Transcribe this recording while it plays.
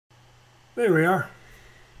There we are.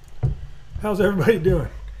 How's everybody doing?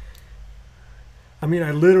 I mean,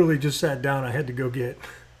 I literally just sat down. I had to go get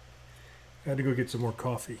some more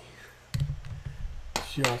coffee.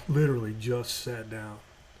 Literally just sat down.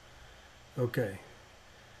 Okay,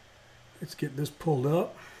 let's get this pulled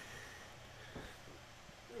up.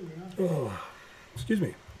 Oh, excuse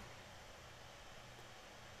me.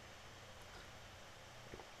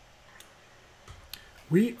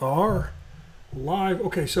 We are live.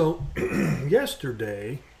 Okay, so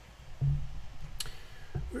yesterday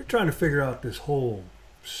we were trying to figure out this whole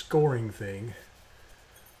scoring thing,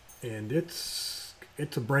 and it's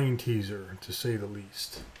a brain teaser, to say the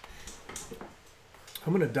least.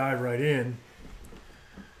 I'm going to dive right in.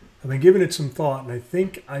 I've been giving it some thought, and I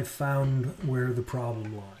think I found where the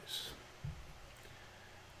problem lies.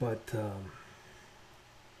 But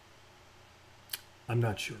I'm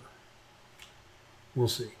not sure. We'll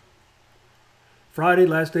see. Friday,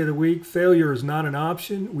 last day of the week. Failure is not an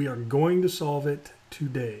option. We are going to solve it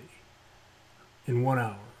today in 1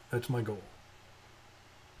 hour. That's my goal.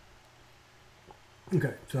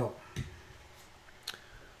 Okay, so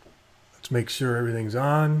let's make sure everything's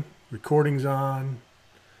on. Recording's on.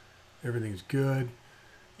 Everything's good.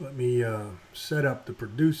 Let me set up the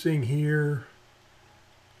producing here.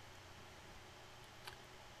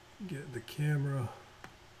 Get the camera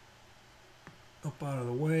up out of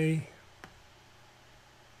the way.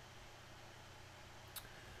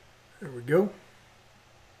 There we go.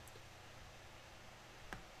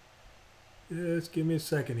 Just give me a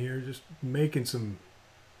second here. Just making some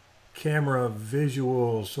camera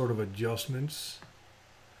visual sort of adjustments.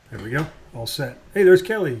 There we go. All set. Hey, there's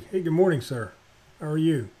Kelly. Hey, good morning, sir. How are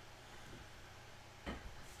you?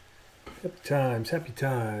 Happy times. Happy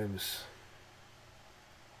times.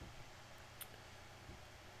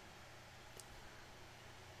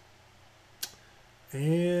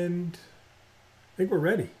 And I think we're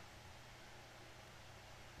ready.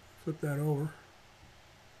 Flip that over.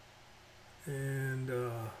 And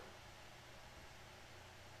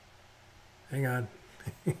hang on.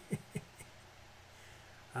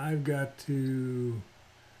 I've got to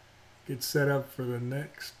get set up for the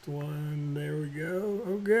next one. There we go.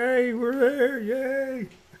 Okay, we're there. Yay.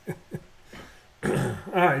 All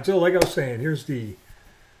right, so like I was saying, here's the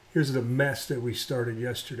mess that we started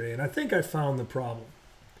yesterday, and I think I found the problem.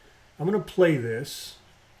 I'm going to play this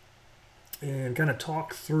and kind of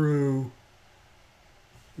talk through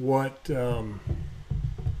what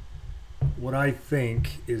I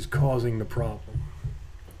think is causing the problem.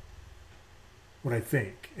 What I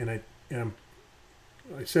think, and I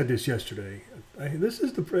said this yesterday. This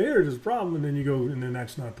is the problem, and then you go, and then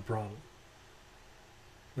that's not the problem.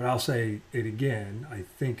 But I'll say it again. I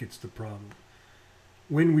think it's the problem.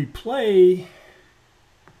 When we play,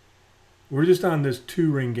 we're just on this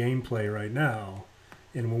 2-ring gameplay right now,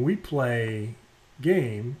 and when we play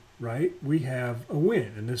game, right, we have a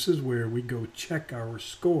win, and this is where we go check our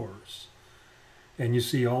scores. And you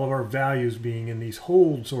see all of our values being in these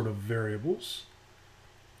hold sort of variables.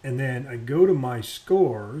 And then I go to my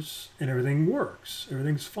scores, and everything works.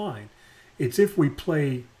 Everything's fine. It's if we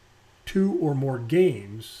play 2 or more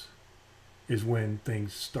games is when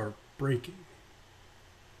things start breaking.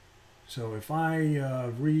 So if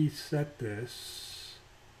I reset this,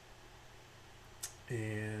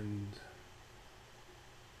 and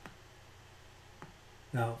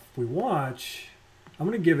now if we watch, I'm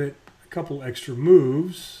going to give it a couple extra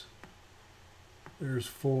moves. There's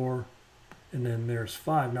 4, and then there's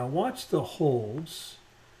 5. Now watch the holds.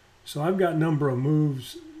 So I've got number of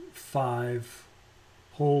moves 5,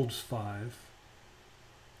 holds 5.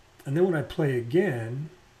 And then when I play again,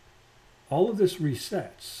 all of this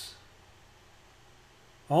resets.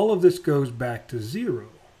 All of this goes back to 0.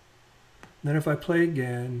 Then if I play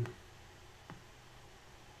again,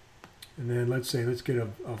 and then let's get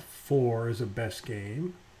a 4 as a best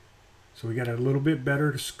game. So we got a little bit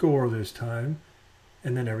better score this time.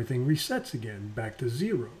 And then everything resets again, back to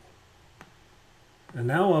 0. And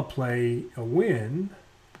now I'll play a win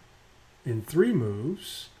in 3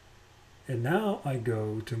 moves. And now I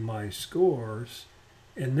go to my scores.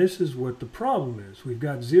 And this is what the problem is. We've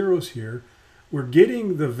got zeros here. We're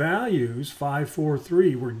getting the values, 5, 4,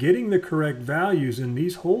 3. We're getting the correct values in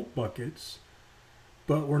these hold buckets,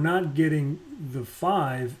 but we're not getting the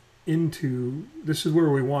 5 into, this is where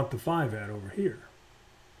we want the 5 at over here.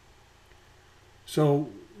 So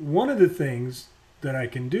one of the things that I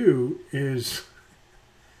can do is,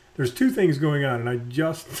 there's 2 things going on, and I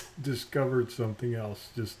just discovered something else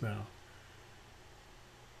just now.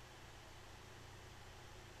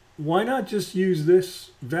 Why not just use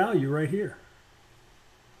this value right here?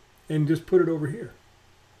 And just put it over here.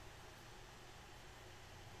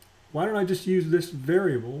 why don't I just use this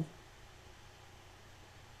variable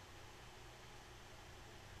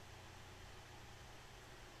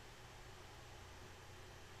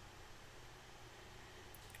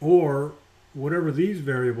or whatever these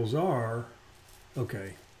variables are?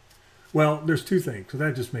 Okay. Well, there's two things. So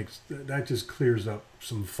that just clears up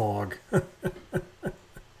some fog.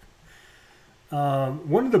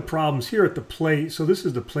 One of the problems here at the play, so this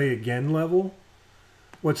is the play again level.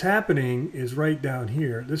 What's happening is right down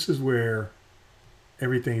here, this is where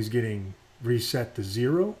everything's getting reset to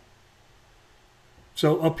 0.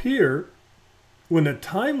 So up here, when the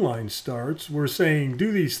timeline starts, we're saying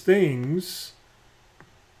do these things,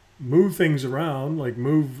 move things around, like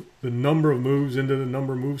move the number of moves into the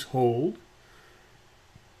number of moves, hold,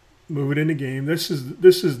 move it in the game. This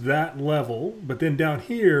is that level, but then down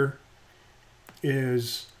here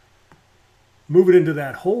is move it into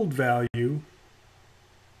that hold value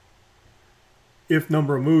if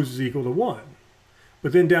number of moves is equal to 1.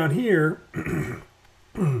 But then down here,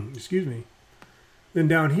 excuse me, then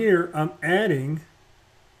down here I'm adding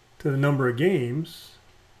to the number of games,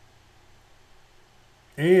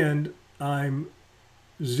 and I'm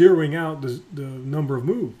zeroing out the number of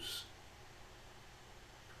moves.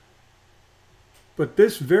 But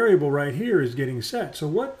this variable right here is getting set. So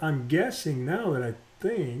what I'm guessing now that I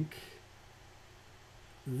think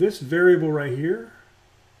this variable right here,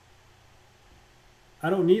 I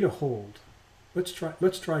don't need a hold. Let's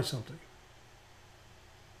try something.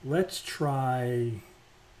 Let's try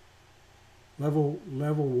level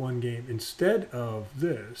 1 game. Instead of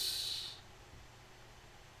this,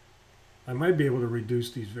 I might be able to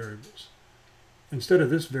reduce these variables. Instead of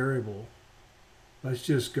this variable, let's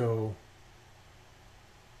just go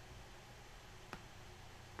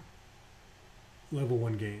level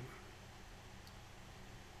 1 game.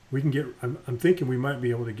 We can get, I'm thinking we might be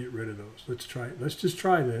able to get rid of those. Let's just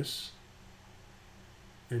try this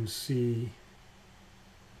and see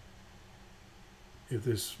if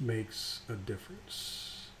this makes a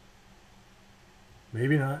difference.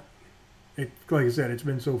 Maybe not. Like I said, it's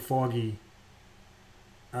been so foggy,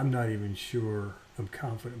 I'm not even sure I'm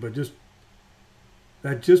confident, but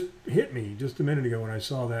that just hit me just a minute ago when I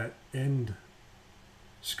saw that end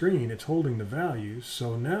screen. It's holding the values,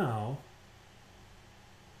 so now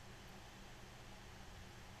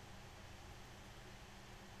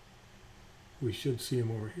we should see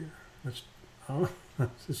them over here. Let's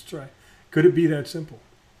just try. Could it be that simple?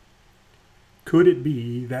 Could it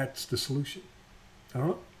be that's the solution? I don't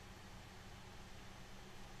know.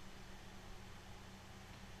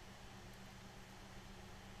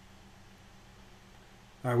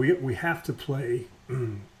 All right, we have to play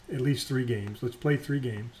at least 3 games. Let's play 3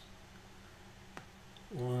 games.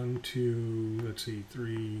 1, 2, let's see,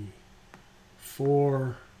 3,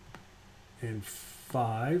 4, and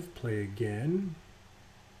 5. Play again.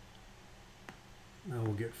 Now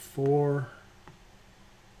we'll get 4.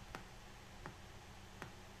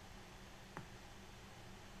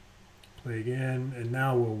 Play again, and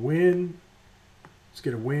now we'll win. Let's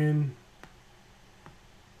get a win.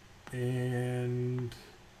 And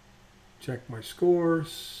check my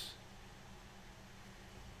scores.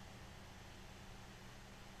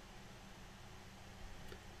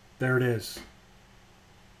 There it is.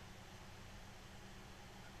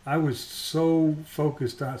 I was so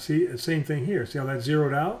focused on, see, same thing here. See how that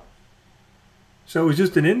zeroed out? So it was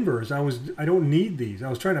just an inverse. I don't need these. I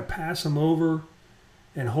was trying to pass them over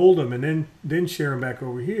and hold them and then share them back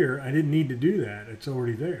over here. I didn't need to do that. It's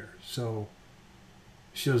already there. So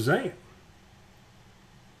Shazam.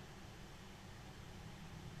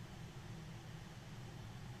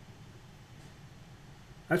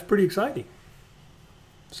 That's pretty exciting.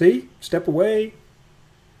 See? Step away.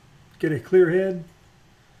 Get a clear head.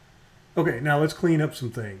 Okay, now let's clean up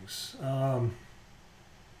some things.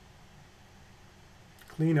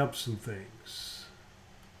 Clean up some things.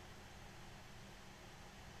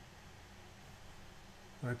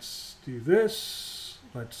 Let's do this.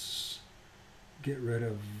 Let's get rid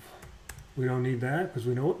of, we don't need that because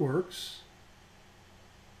we know it works.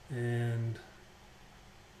 And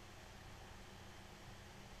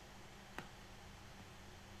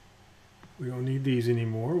we don't need these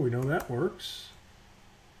anymore. We know that works.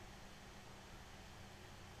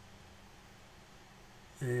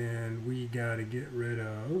 And we got to get rid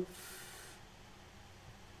of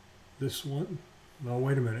this one. No,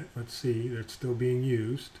 wait a minute. Let's see. It's still being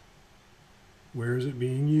used. Where is it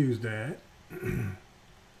being used at?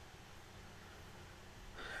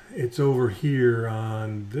 It's over here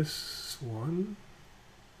on this one.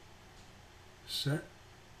 Set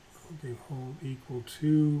holding hold equal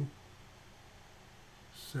to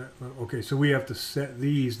Okay, so we have to set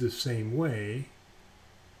these the same way.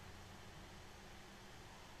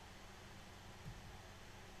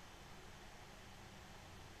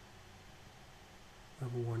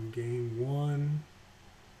 Level 1, game 1.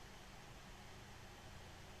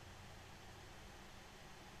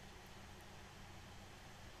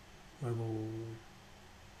 Level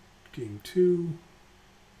game 2.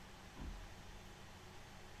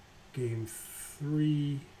 Game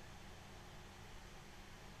 3.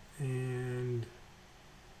 And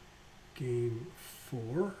game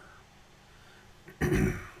 4.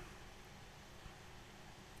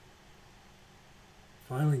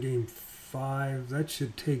 Finally, game 5. That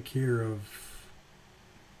should take care of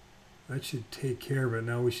it.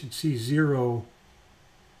 Now we should see 0.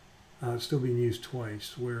 It's still being used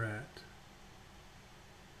twice. Where at?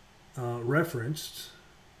 Referenced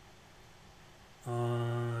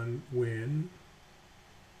on when.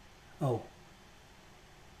 Oh.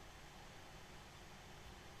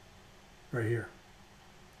 Right here.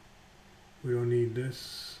 We don't need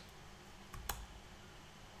this.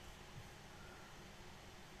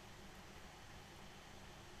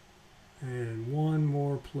 And one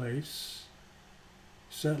more place.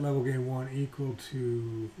 Set level game 1 equal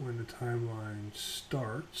to when the timeline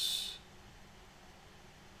starts.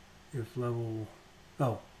 If level,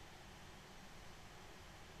 oh,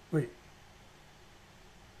 wait.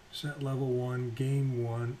 Set level 1 game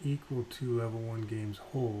 1 equal to level 1 games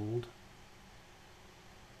hold.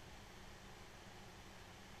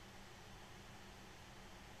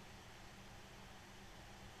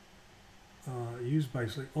 Used by,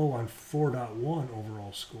 oh, on 4.1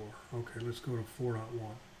 overall score. Okay, let's go to 4.1.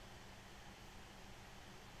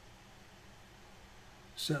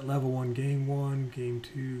 Set level 1, game 1, game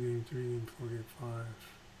 2, game 3, game 4, game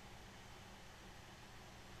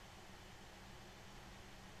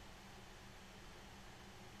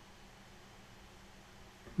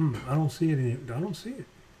 5. I don't see it. I don't see it.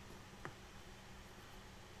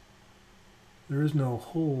 There is no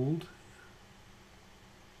hold.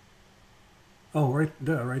 Oh, right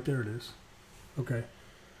there it is. Okay.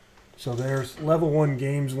 So there's level 1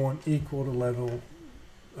 games 1 equal to level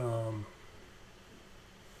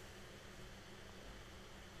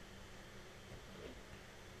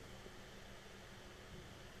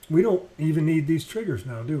we don't even need these triggers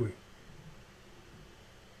now, do we?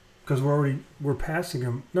 Because we're passing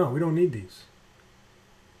them. No, we don't need these.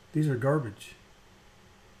 These are garbage.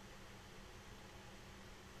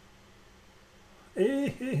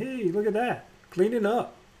 Hey, look at that. Cleaning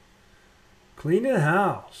up. Cleaning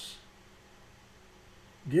house.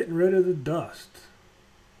 Getting rid of the dust.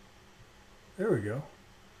 There we go.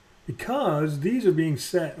 Because these are being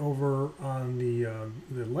set over on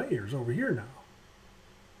the layers over here now.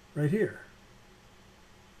 Right here.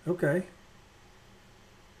 Okay.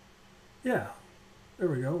 Yeah. There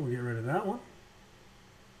we go. We get rid of that one.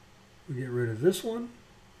 We get rid of this one.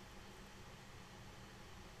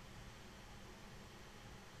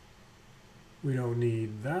 We don't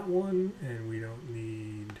need that one, and we don't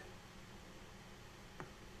need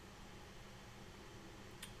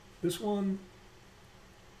this one,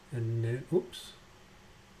 and then, oops,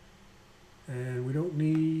 and we don't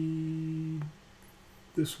need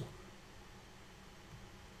this one.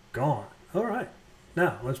 Gone. All right.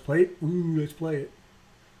 Now, let's play it. Let's play it.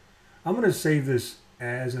 I'm going to save this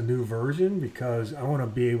as a new version because I want to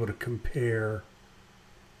be able to compare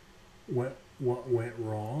what went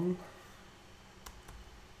wrong.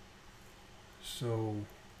 So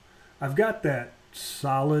I've got that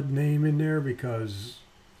solid name in there because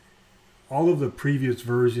all of the previous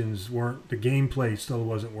versions weren't, the gameplay still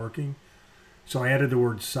wasn't working. So I added the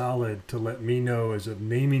word solid to let me know as a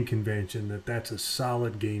naming convention that that's a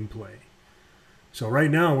solid gameplay. So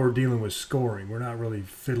right now we're dealing with scoring. We're not really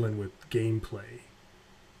fiddling with gameplay.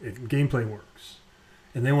 Gameplay works.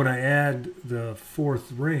 And then when I add the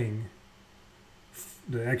 4th ring,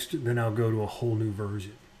 the extra, then I'll go to a whole new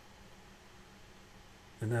version.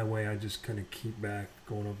 And that way I just kind of keep back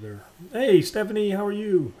going up there. Hey, Stephanie, how are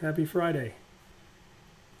you? Happy Friday.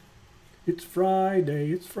 It's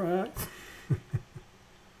Friday. It's Friday.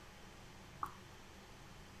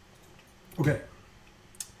 Okay.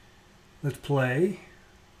 Let's play.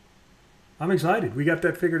 I'm excited. We got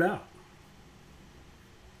that figured out.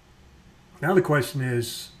 Now the question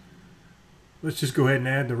is, let's just go ahead and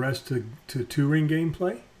add the rest to 2-ring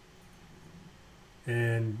gameplay.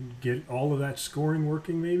 And get all of that scoring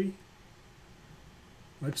working, maybe.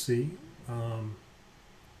 Let's see.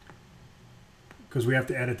 Because we have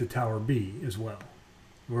to add it to Tower B as well.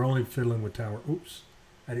 We're only fiddling with Tower... Oops.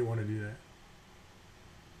 I didn't want to do that.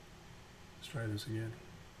 Let's try this again.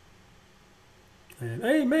 And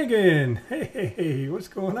hey, Megan. Hey, what's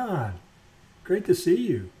going on? Great to see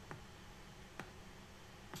you.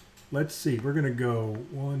 Let's see. We're going to go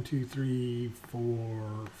 1, 2, 3,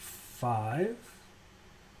 4, 5.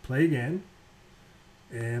 Play again.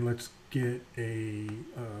 And let's get a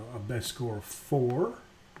best score of 4.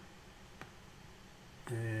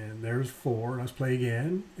 And there's 4. Let's play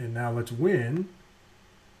again. And now let's win.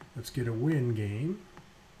 Let's get a win game.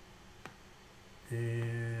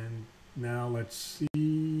 And now let's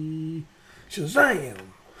see. Shazam!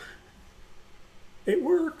 It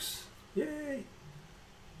works. Yay.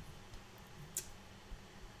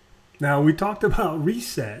 Now we talked about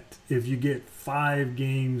reset if you get 5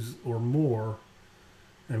 games or more.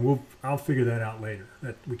 And I'll figure that out later.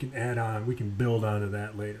 That we can add on, we can build onto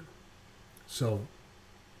that later. So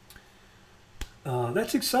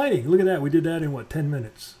that's exciting. Look at that. We did that in what, 10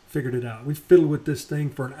 minutes? Figured it out. We fiddled with this thing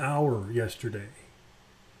for an hour yesterday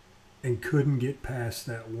and couldn't get past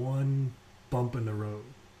that one bump in the road.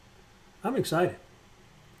 I'm excited.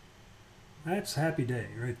 That's a happy day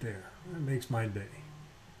right there. That makes my day.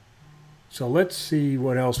 So let's see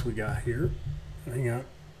what else we got here. Hang on.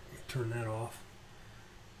 Let me turn that off.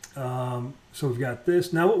 So we've got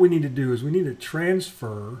this. Now what we need to do is we need to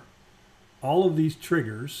transfer all of these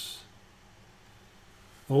triggers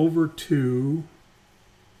over to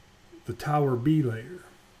the Tower B layer.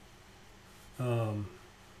 And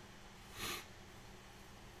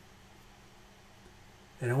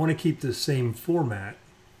I want to keep the same format.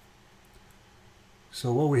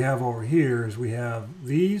 So what we have over here is we have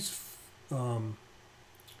these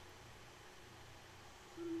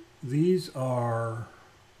are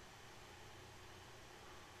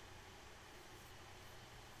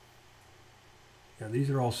these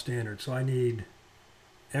are all standard. So I need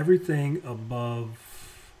everything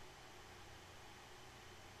above.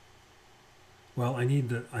 Well, I need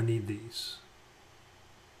these.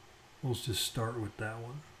 We'll just start with that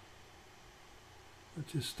one.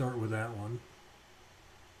 Let's just start with that one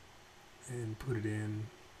and put it in.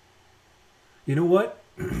 You know what?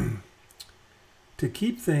 To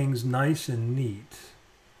keep things nice and neat,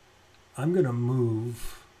 I'm going to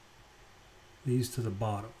move these to the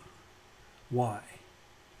bottom. Why?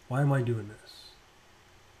 Why am I doing this?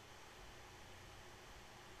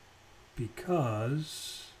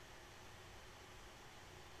 Because,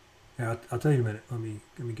 yeah, I'll tell you in a minute. Let me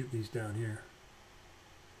get these down here.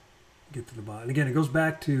 Get to the bottom. Again, it goes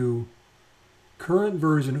back to current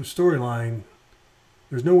version of Storyline.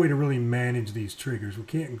 There's no way to really manage these triggers. We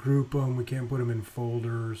can't group them. We can't put them in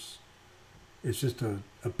folders. It's just a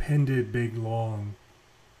appended big long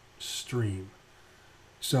stream.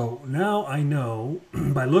 So now I know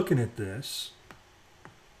by looking at this,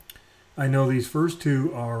 I know these first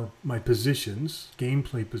 2 are my positions,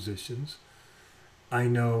 gameplay positions. I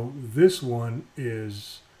know this one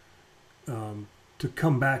is to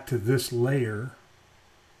come back to this layer.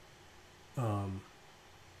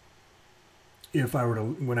 If I were to,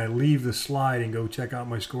 when I leave the slide and go check out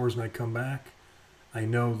my scores and I come back, I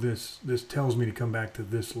know this tells me to come back to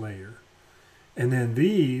this layer. And then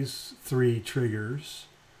these 3 triggers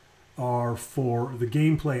are for the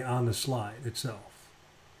gameplay on the slide itself,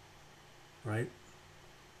 right?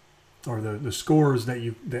 Or the scores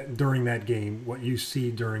that during that game, what you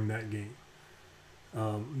see during that game.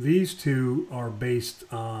 These 2 are based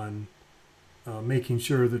on making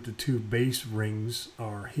sure that the 2 base rings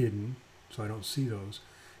are hidden, so I don't see those.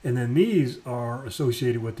 And then these are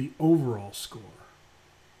associated with the overall score.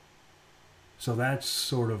 So that's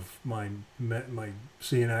sort of my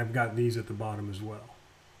see, and I've got these at the bottom as well.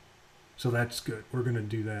 So that's good. We're going to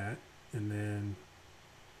do that. And then,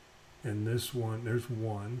 and this one, there's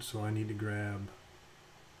 1, so I need to grab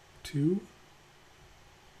 2.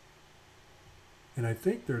 And I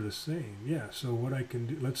think they're the same. Yeah, so what I can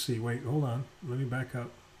do, let's see, wait, hold on. Let me back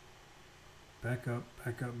up. Back up,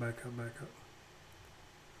 back up, back up, back up.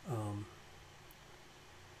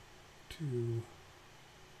 2,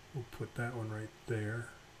 we'll put that one right there.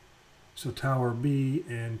 So Tower B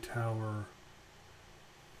and Tower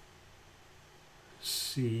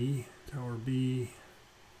C, Tower B,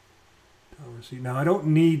 Tower C. Now I don't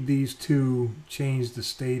need these 2 change the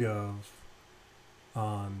state of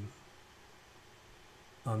on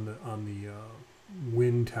the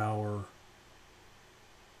wind tower.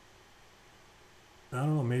 I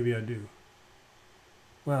don't know, maybe I do.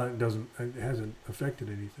 Well, it hasn't affected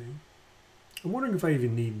anything. I'm wondering if I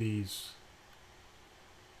even need these.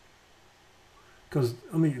 Because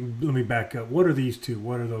let me back up. What are these 2?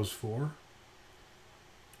 What are those for?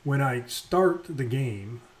 When I start the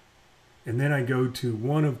game, and then I go to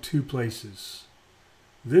one of 2 places,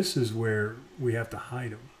 this is where we have to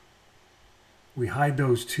hide them. we hide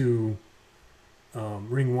those two,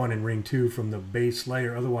 ring 1 and ring 2 from the base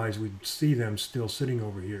layer. Otherwise, we'd see them still sitting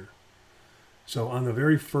over here. So on the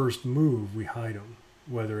very first move, we hide them,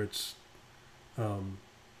 whether it's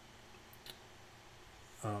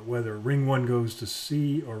whether ring 1 goes to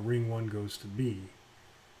C or ring 1 goes to B.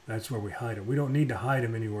 That's where we hide them. We don't need to hide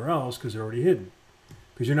them anywhere else because they're already hidden.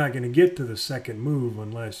 Because you're not going to get to the second move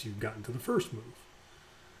unless you've gotten to the first move.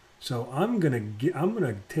 So I'm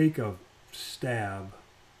gonna take a stab.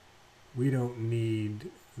 We don't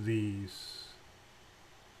need these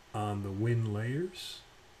on the win layers.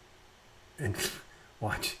 And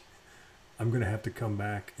watch, I'm gonna have to come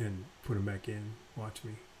back and put them back in. Watch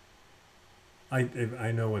me.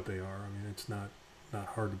 I know what they are. I mean, it's not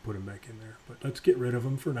hard to put them back in there. But let's get rid of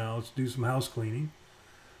them for now. Let's do some house cleaning.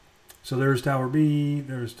 So there's tower B,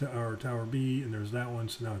 there's our tower B, and there's that one.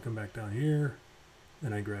 So now I come back down here.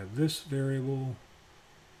 Then I grab this variable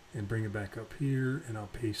and bring it back up here, and I'll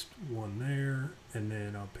paste one there, and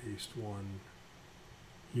then I'll paste one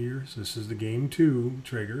here. So this is the game 2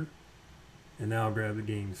 trigger. And now I'll grab the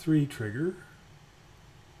game 3 trigger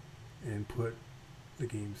and put the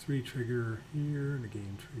game 3 trigger here, and the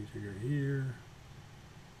game 3 trigger here,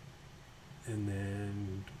 and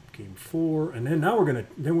then game 4, and then now we're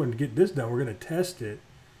gonna get this done. We're gonna test it,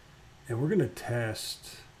 and we're gonna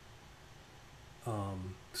test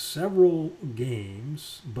several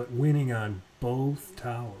games, but winning on both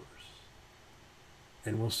towers,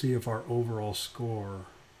 and we'll see if our overall score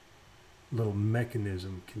little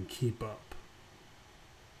mechanism can keep up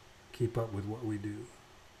with what we do.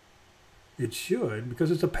 It should, because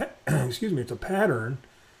it's a it's a pattern,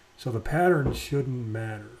 so the pattern shouldn't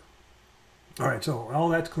matter. All right, so all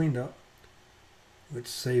that's cleaned up. Let's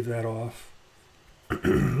save that off.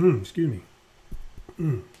 Excuse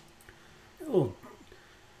me. Oh,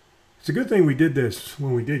 it's a good thing we did this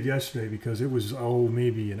when we did yesterday, because it was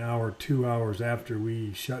maybe an hour, 2 hours after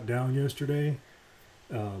we shut down yesterday.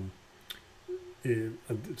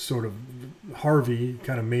 Sort of Harvey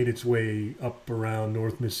kind of made its way up around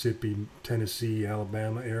North Mississippi, Tennessee,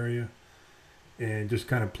 Alabama area, and just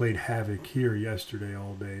kind of played havoc here yesterday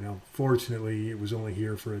all day. Now, fortunately, it was only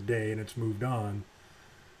here for a day and it's moved on,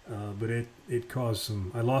 but it caused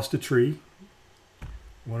some. I lost a tree.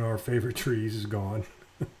 One of our favorite trees is gone,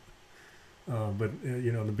 but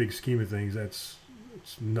you know, in the big scheme of things, it's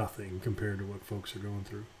nothing compared to what folks are going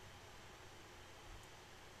through.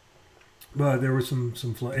 But there was some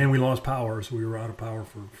flood, and we lost power, so we were out of power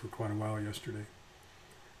for quite a while yesterday.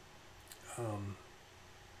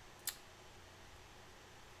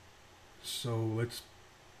 So let's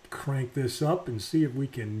crank this up and see if we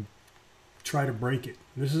can try to break it.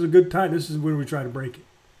 This is a good time. This is when we try to break it.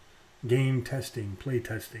 Game testing, play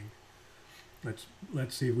testing.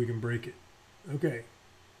 Let's see if we can break it. Okay.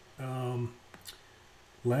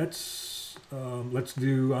 Let's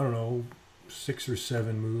do, I don't know, 6 or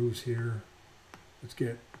 7 moves here. Let's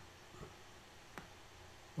get,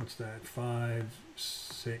 what's that? 5,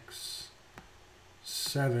 6,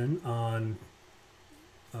 7 on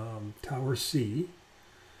tower C.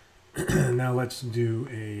 Now let's do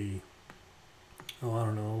I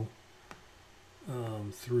don't know,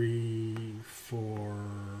 3, 4,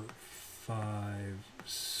 5,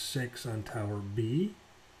 6 on tower B.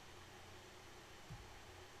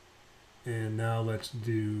 And now let's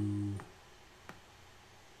do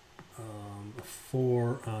a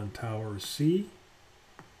 4 on tower C.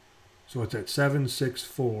 So it's at 7, 6,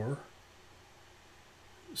 4,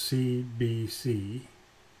 C, B, C.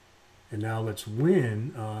 And now let's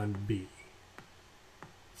win on B.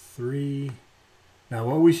 3. Now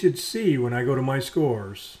what we should see when I go to my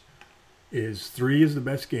scores is 3 is the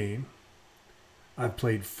best game. I've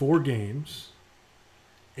played 4 games.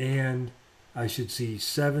 And I should see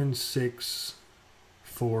 7, 6,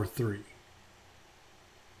 4, 3.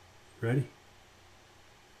 Ready?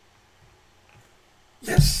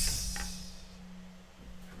 Yes!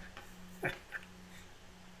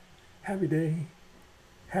 Happy day.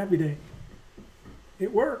 Happy day.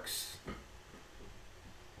 It works.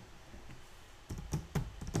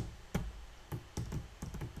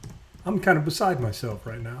 I'm kind of beside myself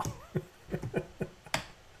right now.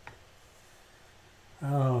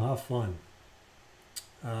 Oh, how fun.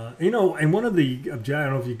 You know, and one of the I don't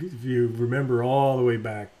know if you remember all the way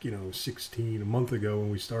back, 16, a month ago when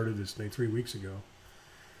we started this thing, 3 weeks ago.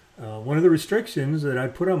 One of the restrictions that I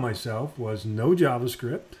put on myself was no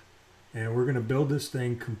JavaScript, and we're going to build this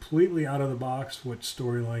thing completely out of the box, what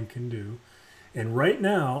Storyline can do. And right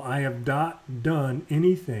now, I have not done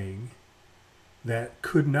anything that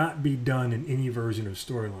could not be done in any version of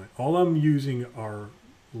Storyline. All I'm using are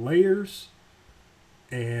layers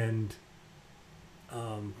and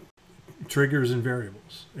triggers and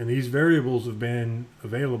variables. And these variables have been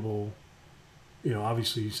available,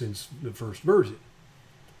 obviously since the first version.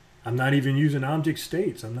 I'm not even using object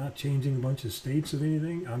states. I'm not changing a bunch of states of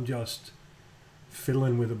anything. I'm just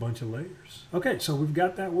fiddling with a bunch of layers. Okay, so we've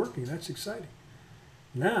got that working. That's exciting.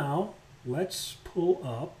 Now, let's pull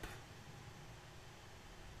up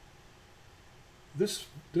this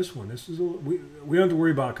one. This is we don't have to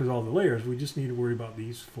worry about because all the layers. We just need to worry about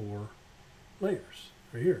these 4 layers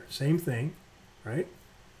right here. Same thing, right?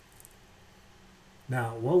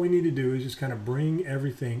 Now, what we need to do is just kind of bring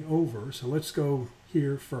everything over. So let's go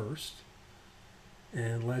here first.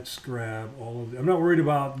 And let's grab all of I'm not worried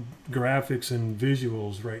about graphics and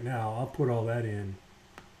visuals right now. I'll put all that in.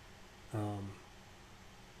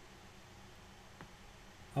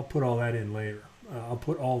 I'll put all that in later. I'll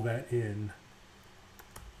put all that in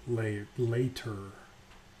later.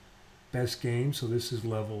 Best game. So this is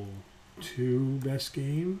level 2 best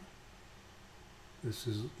game. This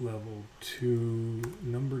is level 2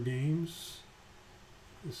 number games.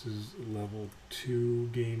 This is level 2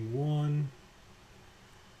 game 1.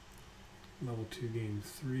 Level 2 game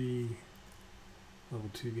 3. Level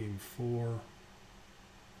 2 game 4.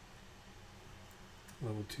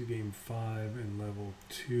 Level 2 game 5 and level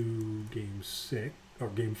 2 game 6 or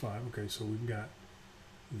game 5. Okay, so we've got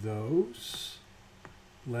those.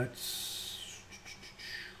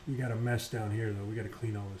 We got a mess down here though. We got to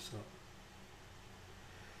clean all this up.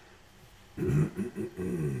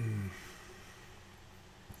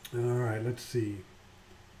 All right, let's see.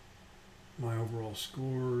 My overall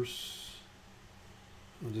scores.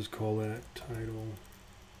 I'll just call that title.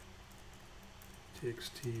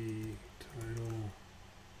 TXT title.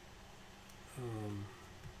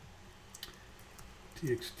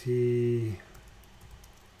 TXT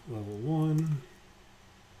level 1.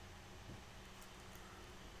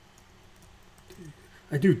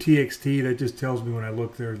 I do TXT. That just tells me when I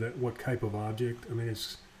look there that what type of object. I mean,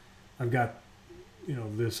 I've got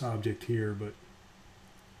this object here, but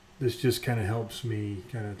this just kind of helps me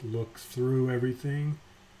kind of look through everything.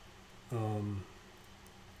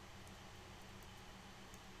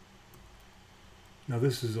 Now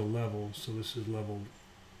this is a level, so this is level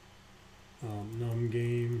num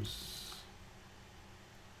games,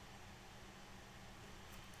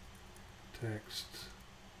 text.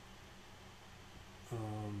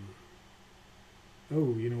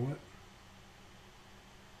 Oh, you know what?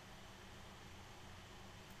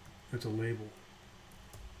 That's a label.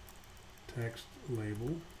 Text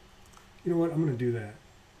label. You know what? I'm going to do that.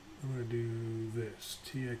 I'm going to do this.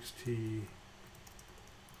 TXT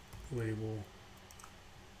label.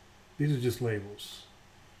 These are just labels.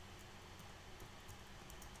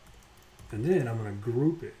 And then I'm going to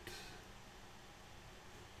group it.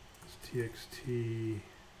 It's TXT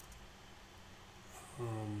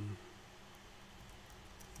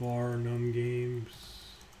var num games.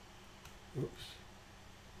 Oops.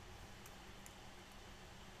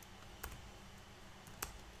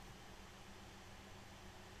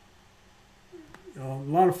 A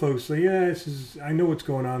lot of folks say, yeah, I know what's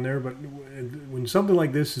going on there, but when something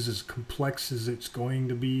like this is as complex as it's going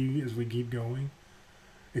to be as we keep going,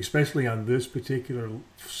 especially on this particular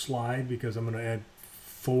slide, because I'm going to add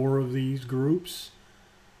 4 of these groups,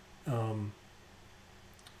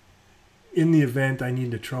 in the event I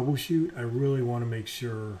need to troubleshoot, I really want to make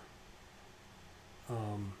sure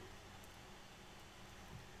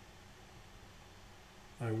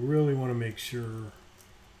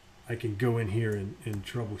I can go in here and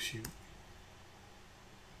troubleshoot.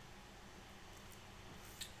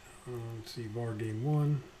 Let's see, var game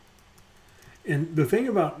 1. And the thing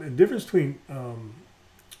about the difference between,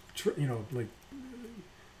 like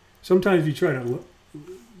sometimes you try to,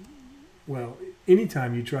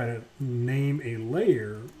 anytime you try to name a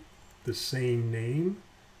layer the same name,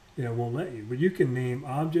 it won't let you. But you can name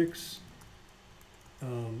objects,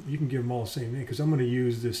 you can give them all the same name, because I'm going to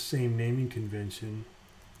use this same naming convention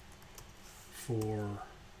for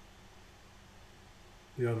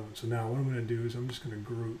the other one. So now what I'm going to do is I'm just going to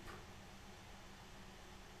group.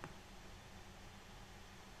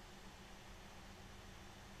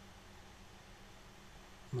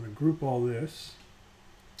 I'm going to group all this,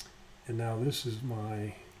 and now this is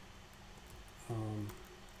my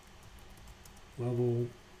level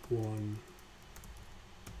 1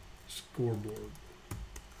 scoreboard.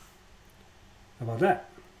 How about that?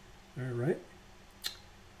 All right.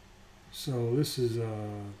 So this is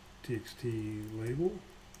a TXT label.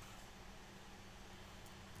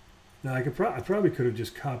 Now I probably could have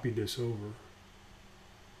just copied this over,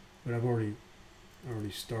 but I've already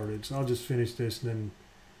started. So I'll just finish this, and then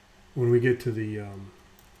when we get to the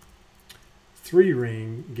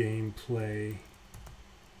 3-ring gameplay,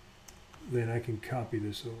 then I can copy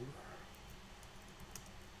this over.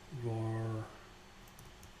 Var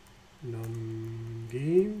num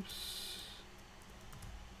games.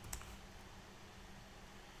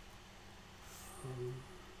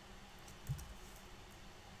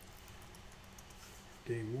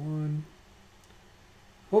 Game 1.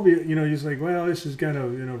 Hope you you're just like, well, this is kind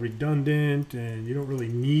of redundant, and you don't really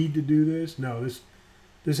need to do this. No,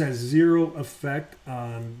 this has zero effect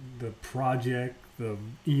on the project, the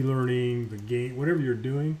e-learning, the game, whatever you're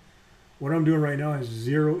doing. What I'm doing right now has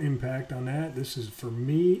zero impact on that. This is for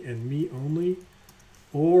me and me only,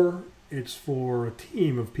 or it's for a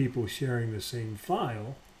team of people sharing the same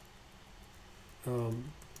file.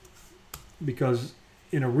 Because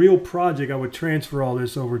in a real project, I would transfer all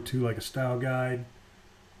this over to like a style guide.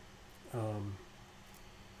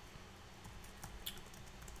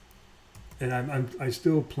 And I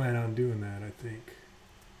still plan on doing that, I think.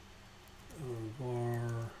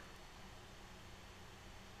 Var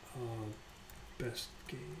best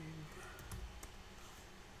game.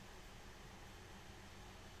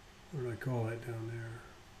 What did I call that down there?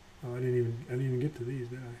 Oh, I didn't even get to these,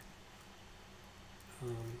 did I?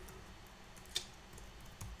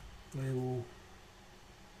 Label.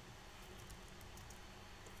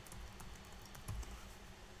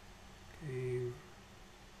 Game.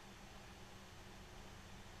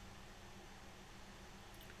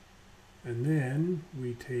 And then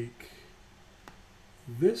we take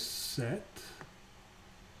this set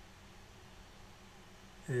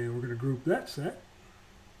and we're going to group that set,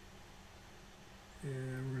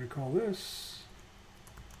 and we're going to call this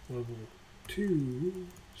level 2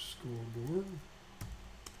 scoreboard.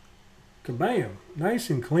 Kabam! Nice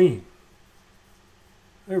and clean.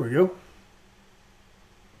 There we go.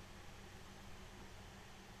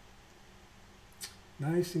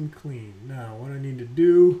 Nice and clean. Now what I need to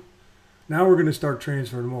do, now we're going to start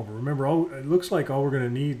transferring them over. Remember, it looks like all we're going to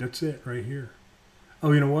need, that's it right here.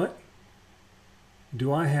 Oh, you know what?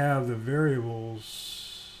 Do I have the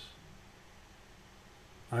variables?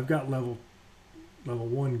 I've got level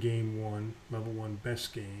 1 game 1, level 1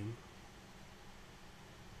 best game.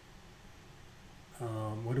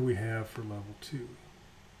 What do we have for level 2?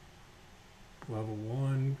 Level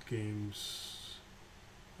 1 games.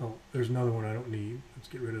 Oh, there's another one I don't need. Let's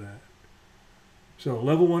get rid of that. So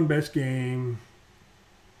level 1 best game.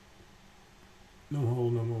 No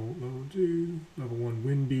hole, no hole, level 2. Level 1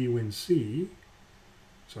 win B, win C.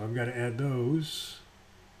 So I've got to add those.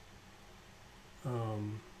 Yeah,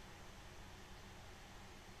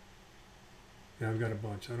 I've got a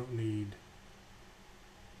bunch. I don't need.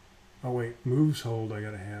 Oh wait, moves hold I got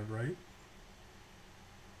to have, right?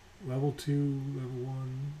 Level 2, level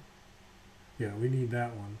 1. Yeah, we need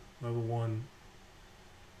that one. Level 1.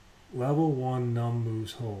 Level 1 num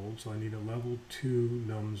moves hold. So I need a level 2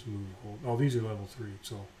 nums move hold. Oh, these are level 3.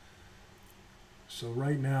 So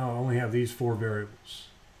right now I only have these 4 variables.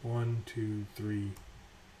 1, 2, 3,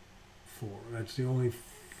 4. That's the only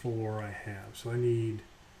 4 I have. So I need.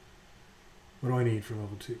 What do I need for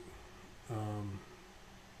level 2?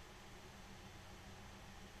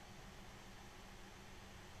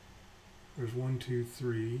 There's 1, 2,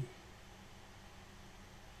 3.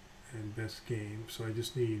 And best game. So I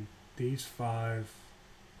just need these 5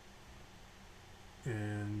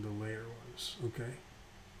 and the layer ones. Okay.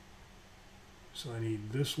 So I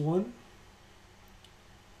need this one.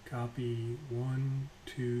 Copy 1,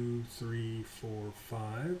 2, 3, 4,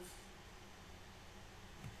 5.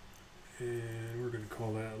 And we're going to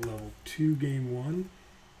call that level 2 game 1.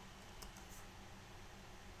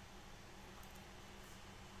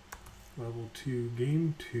 Level 2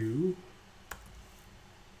 game 2.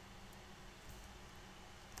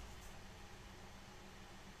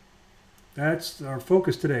 That's our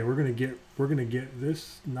focus today. We're gonna get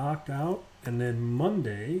this knocked out, and then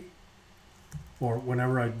Monday, or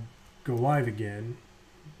whenever I go live again,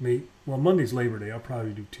 well, Monday's Labor Day. I'll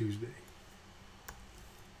probably do Tuesday.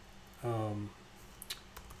 Then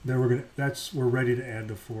we're ready to add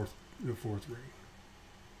the fourth ring,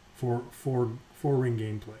 four ring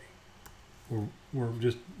gameplay.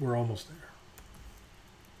 We're almost there.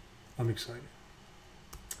 I'm excited.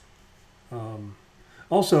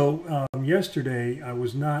 Also, yesterday I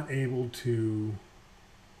was not able to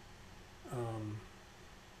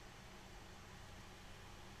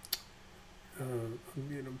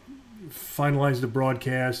finalize the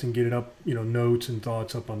broadcast and get it up, notes and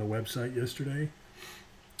thoughts up on the website yesterday.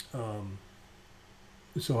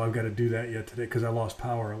 So I've got to do that yet today because I lost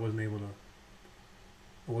power. I wasn't able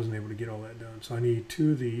to get all that done. So I need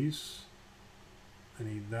 2 of these. I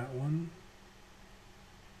need that one.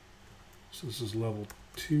 So this is level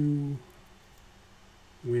 2,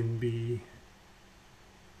 win B,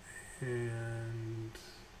 and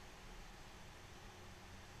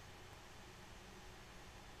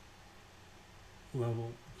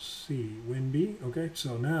level C, win B. Okay,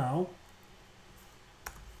 so now,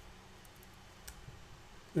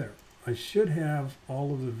 there. I should have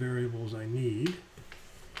all of the variables I need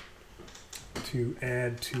to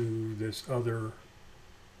add to this other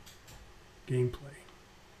gameplay.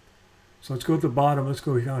 So let's go at the bottom. Let's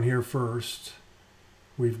go down here first.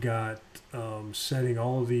 We've got setting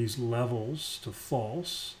all of these levels to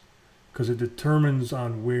false because it determines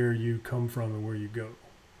on where you come from and where you go.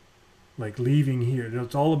 Like leaving here.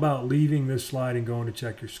 It's all about leaving this slide and going to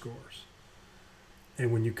check your scores.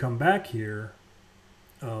 And when you come back here,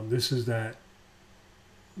 this is that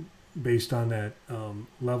based on that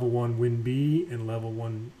level 1 win B and level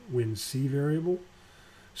 1 win C variable.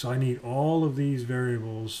 So I need all of these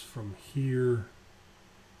variables from here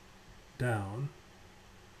down.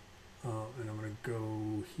 And I'm going to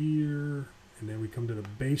go here, and then we come to the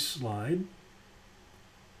base slide.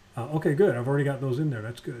 Okay, good. I've already got those in there.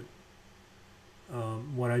 That's good.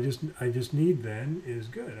 What I just need then is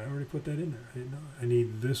good. I already put that in there. I didn't know. I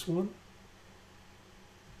need this one.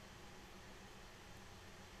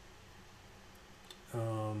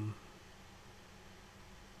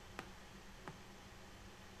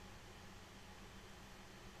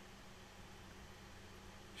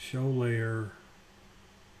 Show layer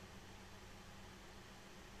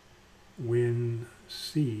win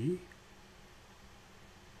C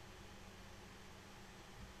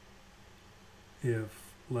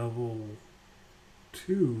if level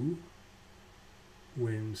 2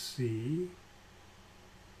 win C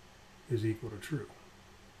is equal to true.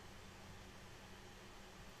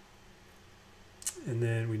 And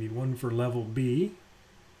then we need one for level B.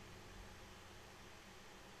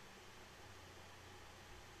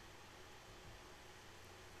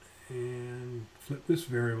 And flip this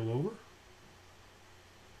variable over.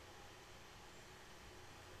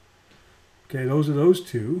 Okay, those are those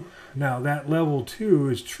two. Now that level 2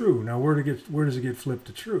 is true. Now where does it get flipped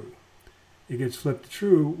to true? It gets flipped to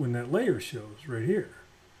true when that layer shows right here.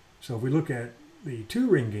 So if we look at the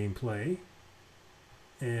 2-ring gameplay,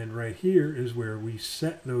 and right here is where we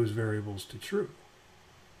set those variables to true.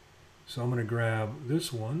 So I'm going to grab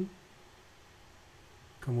this one,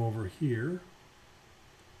 come over here,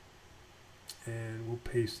 and we'll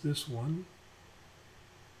paste this one.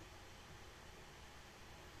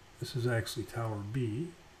 This is actually tower B.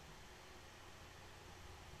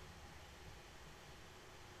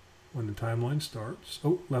 When the timeline starts.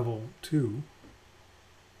 Oh, level 2.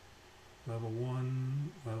 Level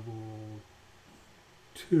 1, level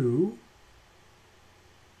 2.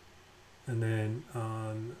 And then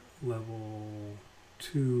on level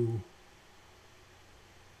 2,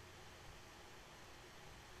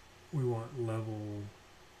 we want level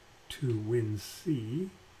 2 win C.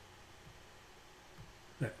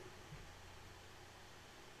 There.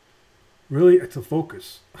 Really, it's a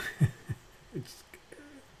focus.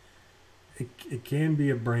 It can be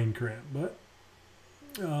a brain cramp, but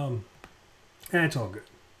it's all good.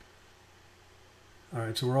 All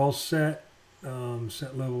right, so we're all set.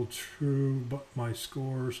 Set level true, but my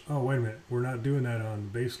scores. Oh, wait a minute. We're not doing that on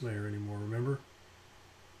base layer anymore, remember?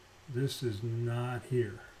 This is not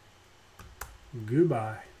here.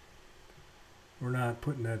 Goodbye. We're not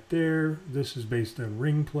putting that there. This is based on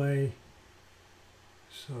ring play.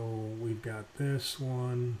 So we've got this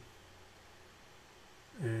one.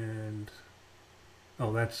 And, oh,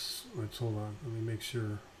 let's hold on. Let me make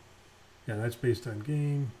sure. Yeah, that's based on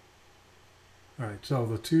game. All right, so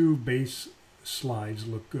the 2 base slides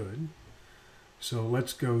look good. So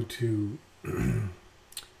let's go to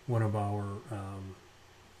one of our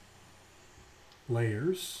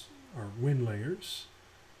layers, our win layers.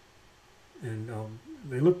 And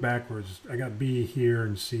they look backwards. I got B here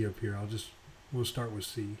and C up here. We'll start with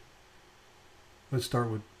C. Let's start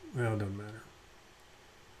with, well, it doesn't matter.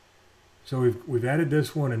 So we've added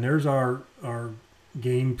this one, and there's our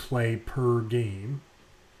gameplay per game.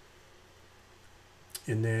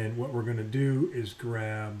 And then what we're going to do is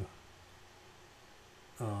grab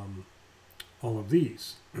all of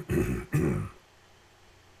these. And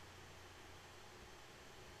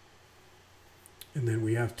then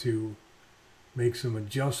we have to make some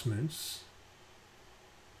adjustments.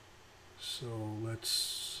 So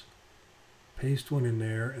let's paste one in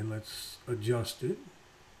there and let's adjust it.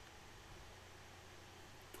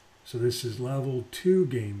 So this is level 2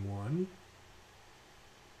 game 1.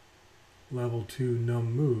 Level 2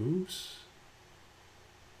 num moves.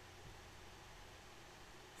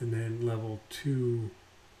 And then level 2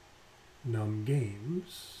 num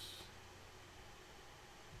games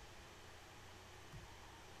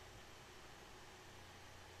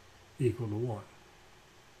equal to 1.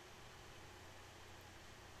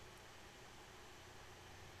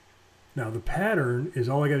 Now the pattern is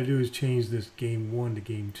all I got to do is change this game 1 to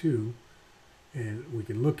game 2, and we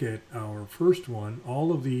can look at our first one.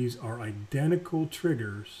 All of these are identical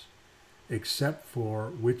triggers except for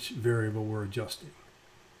which variable we're adjusting.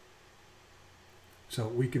 So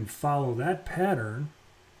we can follow that pattern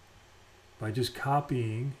by just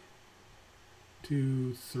copying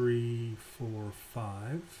 2, 3, 4,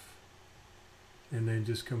 5, and then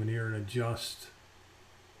just come in here and adjust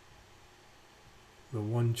the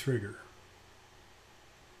one trigger,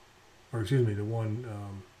 or excuse me, the one,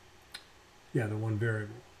 the one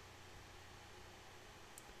variable.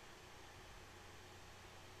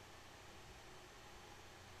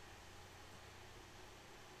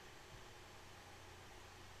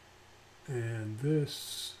 And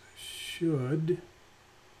this should,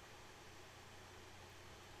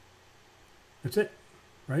 that's it,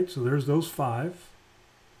 right? So there's those 5.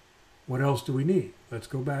 What else do we need? Let's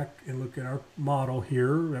go back and look at our model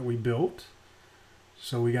here that we built.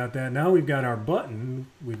 So we got that. Now we've got our button.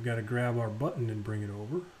 We've got to grab our button and bring it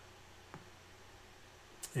over.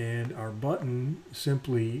 And our button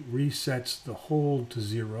simply resets the hold to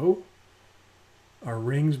 0, our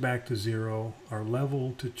rings back to 0, our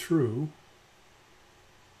level to true,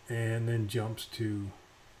 and then jumps to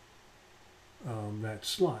that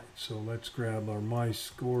slide. So let's grab our My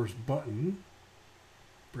Scores button,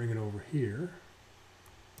 bring it over here,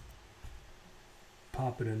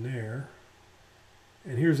 pop it in there,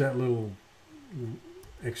 and here's that little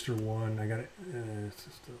extra one. I got it. It's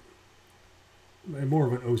just more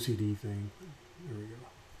of an OCD thing. There we go.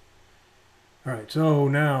 All right, so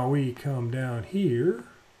now we come down here.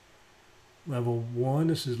 Level 1.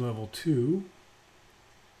 This is level 2.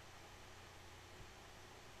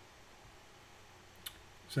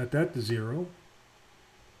 Set that to 0.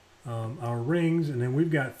 Our rings, and then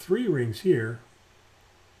we've got 3 rings here.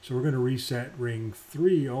 So we're going to reset ring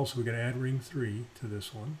 3 also. We're going to add ring 3 to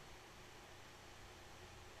this one.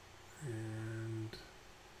 And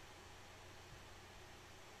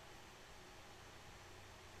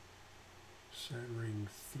set ring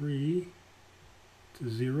 3 to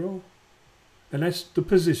 0. And that's the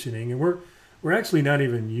positioning. And we're actually not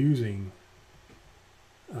even using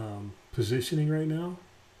positioning right now.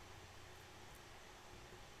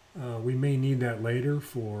 We may need that later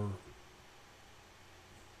for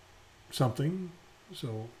something,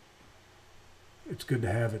 so it's good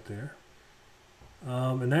to have it there.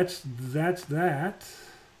 And that's that.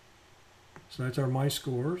 So that's our My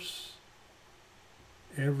Scores.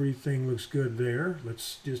 Everything looks good there.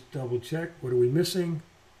 Let's just double check. What are we missing?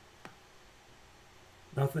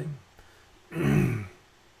 Nothing.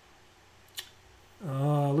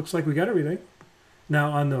 Looks like we got everything.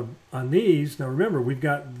 Now on these, now remember we've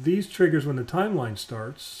got these triggers when the timeline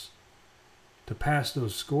starts to pass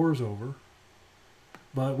those scores over,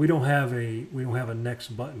 but we don't have a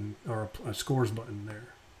next button or a scores button there.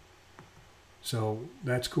 So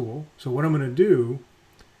that's cool. So what I'm going to do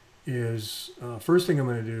is first thing I'm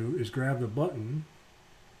going to do is grab the button.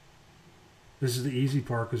 This is the easy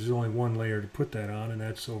part because there's only one layer to put that on, and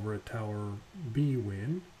that's over at Tower B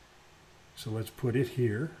Win. So let's put it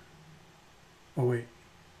here. Oh wait,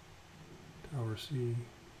 Tower C.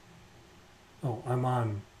 Oh, I'm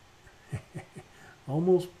on.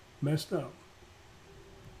 Almost messed up.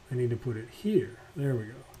 I need to put it here. There we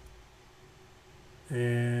go.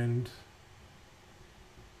 And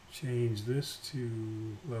change this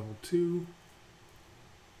to level 2.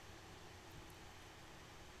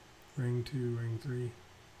 Ring 2, ring 3.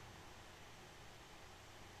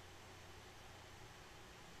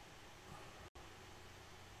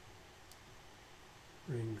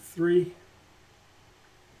 Ring 3.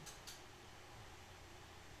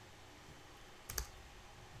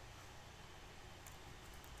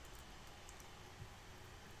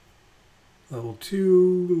 Level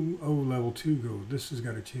 2. Oh, level 2 go. This has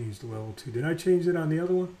got to change to level 2. Did I change it on the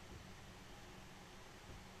other one?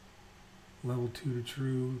 Level 2 to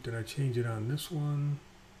true. Did I change it on this one?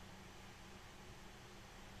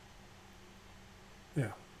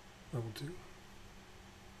 Yeah, level 2.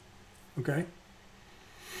 Okay.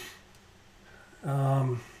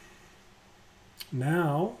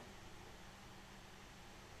 Now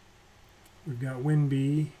we've got Win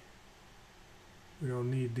B. We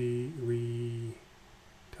don't need the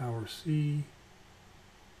Tower C.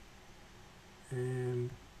 And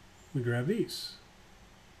we grab these.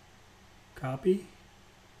 Copy.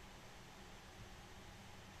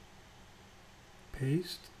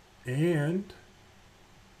 Paste. and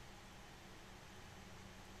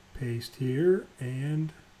paste here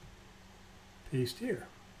and paste here.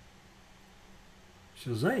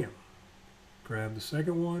 Shazam. Grab the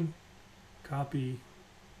second one, copy,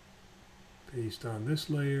 paste on this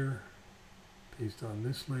layer, paste on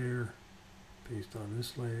this layer, paste on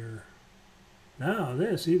this layer. Now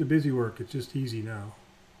this, see the busy work, it's just easy now.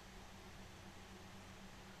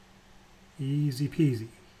 Easy peasy.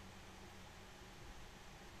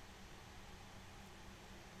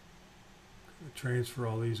 Transfer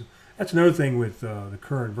all these. That's another thing with the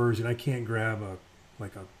current version. I can't grab a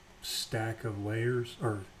stack of layers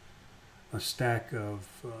or a stack of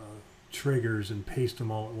triggers and paste them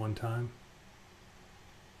all at one time.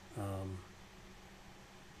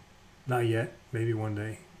 Not yet. Maybe one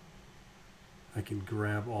day I can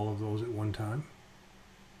grab all of those at one time.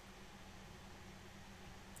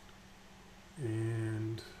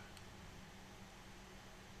 And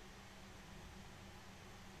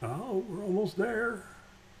oh, we're almost there.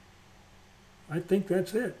 I think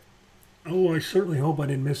that's it. Oh, I certainly hope I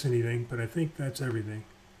didn't miss anything, but I think that's everything.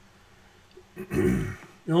 The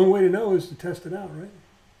only way to know is to test it out, right?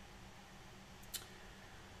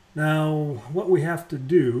 Now, what we have to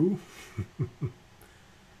do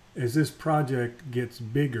as this project gets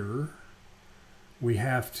bigger, we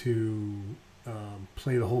have to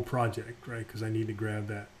play the whole project, right? Because I need to grab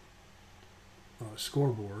that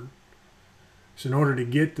scoreboard. So in order to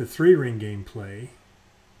get the 3-ring gameplay,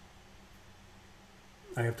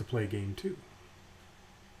 I have to play game 2,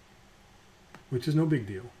 which is no big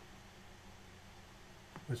deal.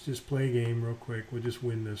 Let's just play a game real quick. We'll just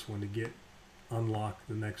win this one to unlock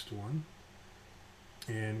the next one.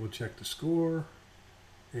 And we'll check the score.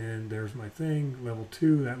 And there's my thing, level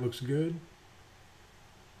 2, that looks good.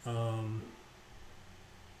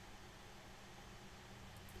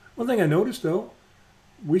 One thing I noticed though,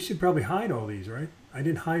 we should probably hide all these, right? I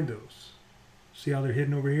didn't hide those. See how they're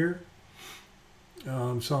hidden over here?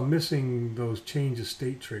 So I'm missing those change of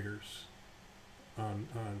state triggers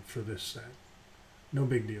for this set. No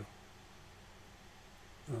big deal.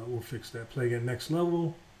 We'll fix that. Play again, next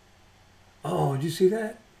level. Oh, did you see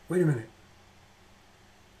that? Wait a minute.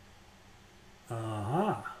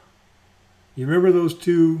 Aha. You remember those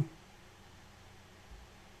two?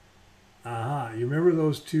 Aha. You remember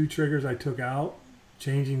those two triggers I took out?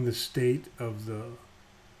 Changing the state of the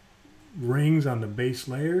rings on the base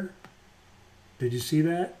layer. Did you see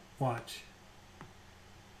that? Watch.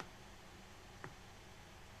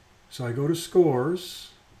 So I go to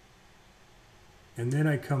scores, and then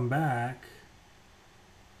I come back.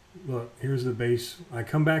 Look, here's the base. I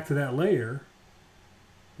come back to that layer,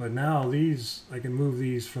 but now these, I can move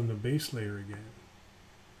these from the base layer again.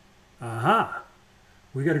 Aha!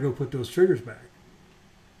 We got to go put those triggers back.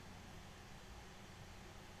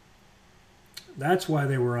 That's why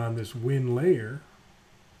they were on this win layer.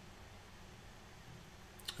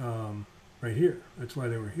 Right here. That's why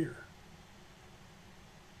they were here.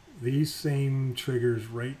 These same triggers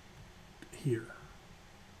right here.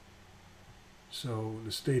 So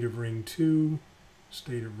the state of ring 2,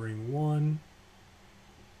 state of ring 1.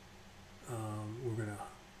 We're going to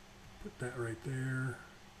put that right there.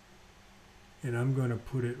 And I'm going to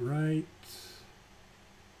put it right.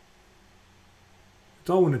 It's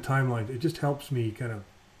all in the timeline. It just helps me kind of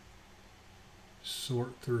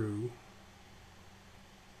sort through.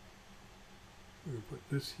 We're going to put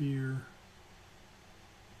this here.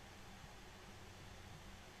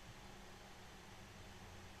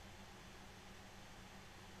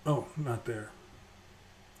 Oh, not there.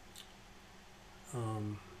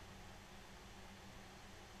 Right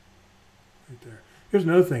there. Here's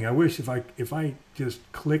another thing. I wish if I just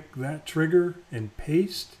click that trigger and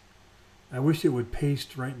paste, I wish it would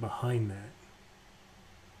paste right behind that.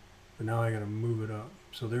 But now I got to move it up.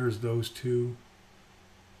 So there's those two.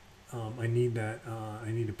 I need that.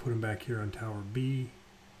 I need to put them back here on tower B.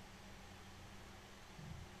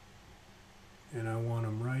 And I want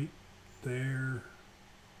them right there.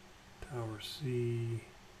 Tower C.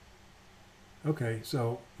 Okay,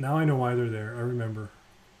 so now I know why they're there. I remember.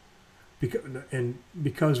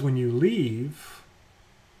 Because when you leave,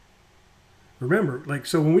 remember, like,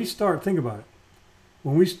 so when we start, think about it.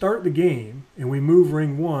 When we start the game and we move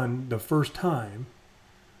ring 1 the first time,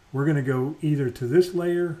 we're going to go either to this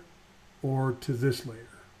layer or to this layer.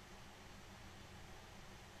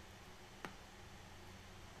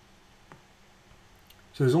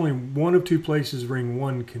 So there's only one of two places ring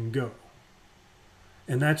 1 can go.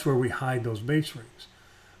 And that's where we hide those base rings.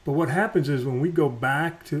 But what happens is when we go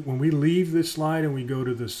back to, when we leave this slide and we go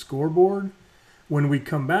to the scoreboard, when we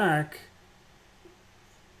come back,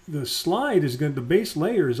 the slide is going to, the base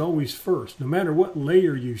layer is always first. No matter what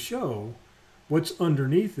layer you show, what's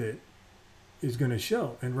underneath it is going to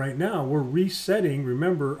show. And right now we're resetting,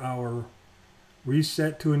 remember our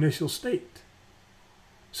reset to initial state.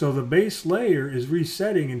 So the base layer is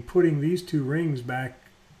resetting and putting these two rings back.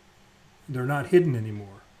 They're not hidden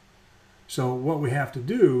anymore. So what we have to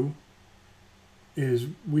do is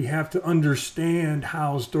we have to understand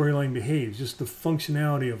how storyline behaves, just the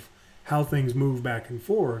functionality of how things move back and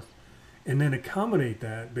forth, and then accommodate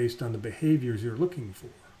that based on the behaviors you're looking for.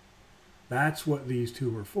 That's what these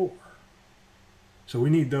two are for. So we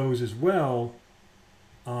need those as well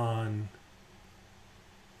on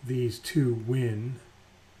these two win.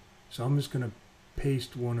 So I'm just going to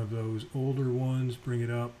paste one of those older ones, bring it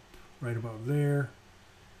up right about there,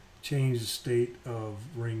 change the state of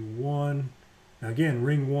ring 1. Now again,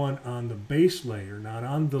 ring 1 on the base layer, not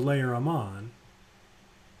on the layer I'm on,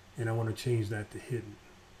 and I want to change that to hidden.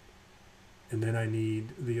 And then I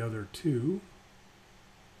need the other two.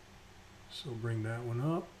 So bring that one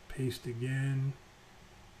up, paste again,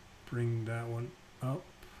 bring that one up,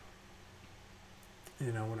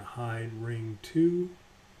 and I want to hide ring 2.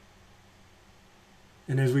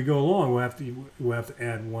 And as we go along, we'll have to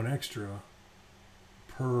add one extra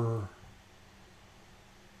per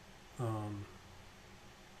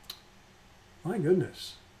my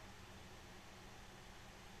goodness,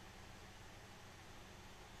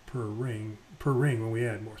 per ring when we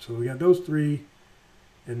add more. So we got those 3,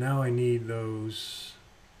 and now I need those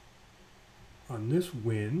on this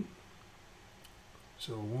win.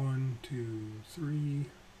 So 1, 2, 3.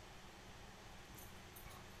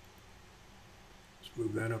 Let's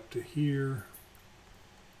move that up to here.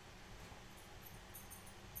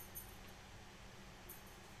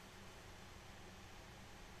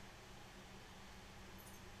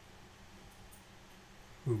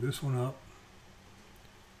 Move this one up,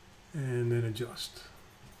 and then adjust.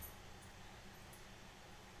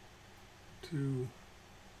 2.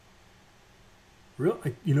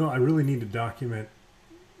 I really need to document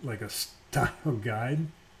like a style guide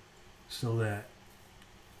so that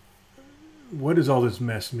what does all this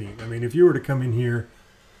mess mean? I mean, if you were to come in here,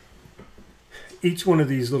 each one of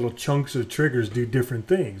these little chunks of triggers do different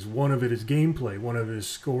things. One of it is gameplay. One of it is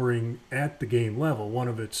scoring at the game level. One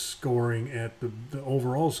of it's scoring at the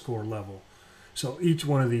overall score level. So each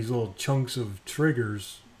one of these little chunks of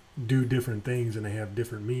triggers do different things, and they have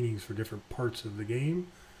different meanings for different parts of the game.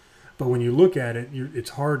 But when you look at it,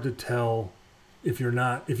 it's hard to tell if you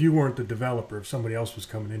weren't the developer, if somebody else was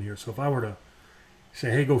coming in here. So if I were to say,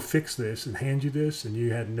 hey, go fix this, and hand you this, and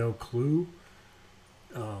you had no clue,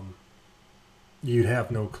 you'd have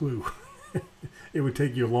no clue. It would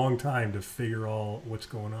take you a long time to figure all what's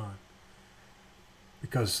going on,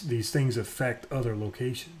 because these things affect other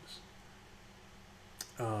locations.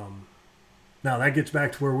 Now that gets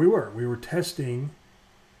back to where we were. We were testing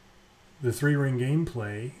the 3-ring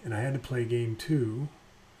gameplay, and I had to play game 2,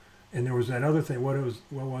 and there was that other thing. What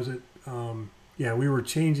was it? Yeah, we were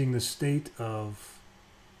changing the state of.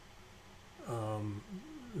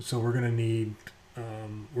 So we're going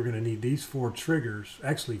to need these 4 triggers,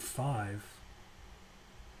 actually 5.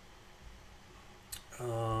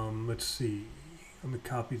 Let's see. I'm going to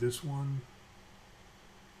copy this one.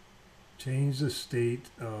 Change the state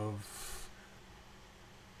of.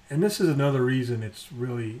 And this is another reason it's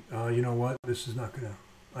really, you know what? This is not going to,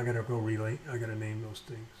 I got to go relate. I got to name those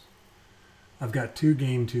things. I've got 2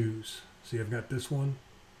 game 2s. See, I've got this one.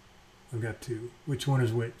 I've got 2. Which one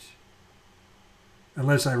is which?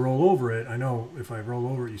 Unless I roll over it, I know if I roll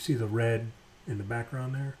over it, you see the red in the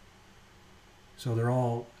background there. So they're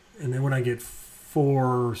all, and then when I get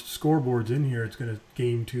 4 scoreboards in here, it's going to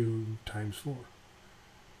game 2 times 4.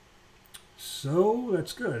 So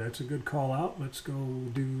that's good. That's a good call out. Let's go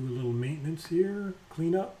do a little maintenance here.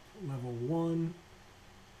 Clean up, level 1.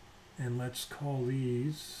 And let's call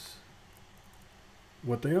these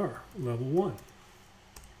what they are, level 1.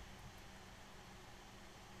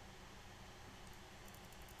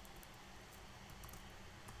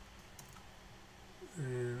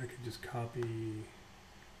 And I could just copy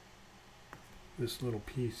this little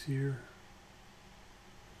piece here.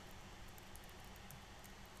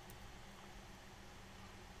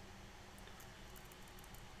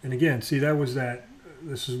 And again, see,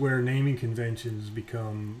 this is where naming conventions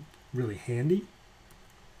become really handy.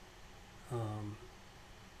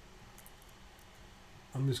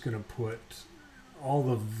 I'm just going to put all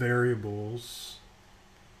the variables.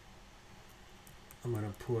 I'm going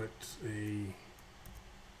to put a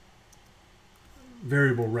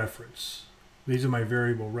variable reference. These are my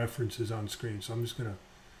variable references on screen. So I'm just going to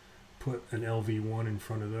put an LV1 in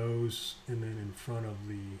front of those, and then in front of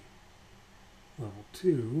the level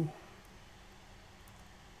 2,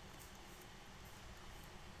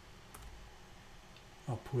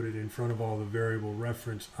 I'll put it in front of all the variable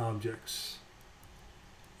reference objects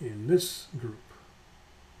in this group.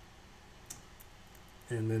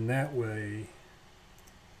 And then that way,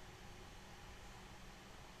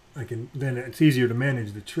 then it's easier to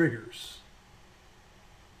manage the triggers.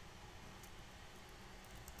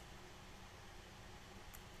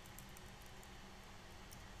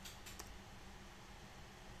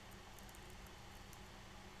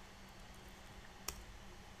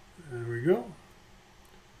 There we go.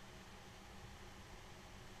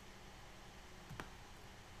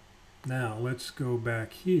 Now let's go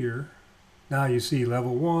back here. Now you see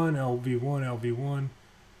level 1, LV1, LV1.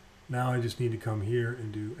 Now I just need to come here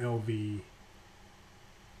and do LV.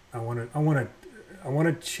 I want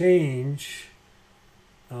to change.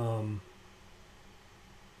 I'm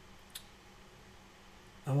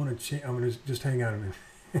going to just hang on a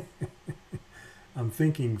minute. I'm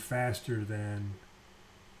thinking faster than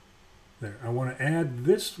there. I want to add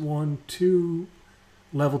this one to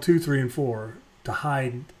level 2, 3, and 4 to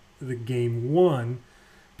hide the game 1,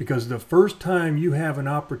 because the first time you have an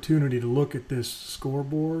opportunity to look at this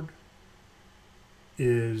scoreboard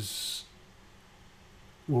is,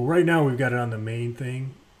 well, right now we've got it on the main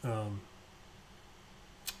thing. You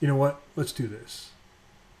know what? Let's do this.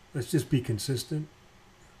 Let's just be consistent.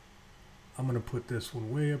 I'm going to put this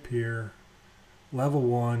one way up here. Level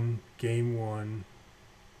 1, game 1,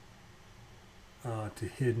 to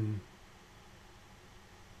hidden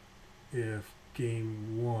if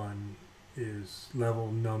game 1 is level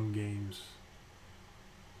num games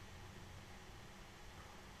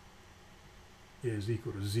is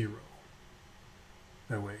equal to 0.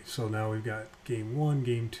 That way. So now we've got game 1,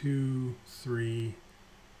 game 2, 3,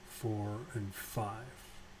 4, and 5.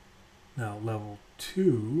 Now level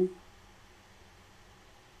 2,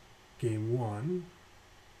 game 1,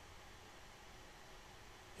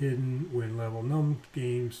 hidden when level num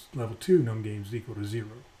games, level 2 num games is equal to 0.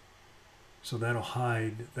 So that'll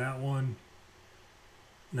hide that one.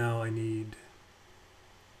 Now I need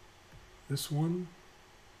this one.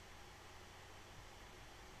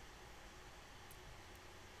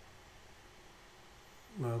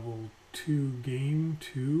 Level 2 game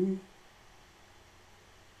 2.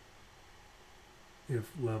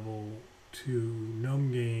 If level 2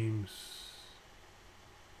 num games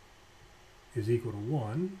is equal to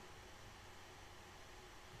 1.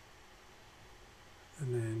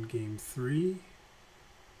 And then game 3.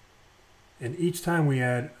 And each time we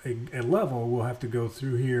add a level, we'll have to go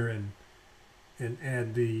through here and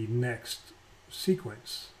add the next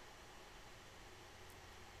sequence.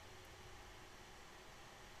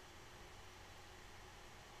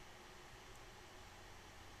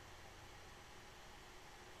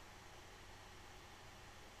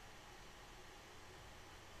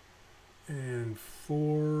 And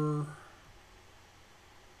 4.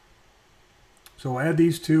 So we'll add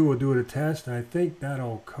these two, we'll do it a test, and I think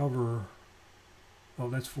that'll cover, oh,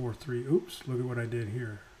 that's 4, 3. Oops, look at what I did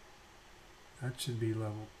here. That should be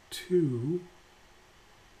level 2,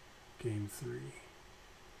 game 3.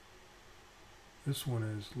 This one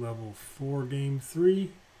is level 4, game 3,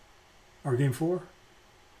 or game 4.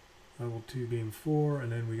 Level 2, game 4,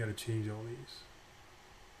 and then we got to change all these.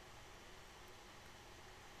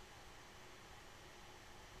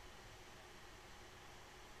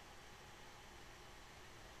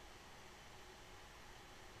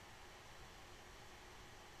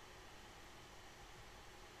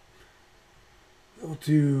 Level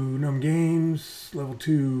 2 num games, level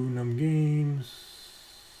 2 num games.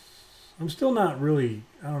 I'm still not really,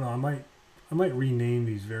 I don't know, I might rename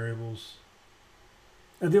these variables.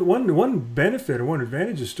 And the one benefit or one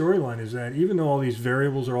advantage of Storyline is that even though all these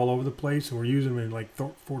variables are all over the place and we're using them in like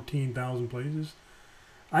 14,000 places,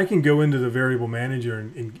 I can go into the variable manager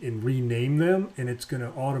and rename them, and it's going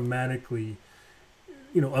to automatically,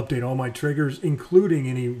 you know, update all my triggers, including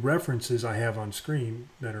any references I have on screen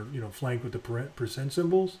that are, you know, flanked with the percent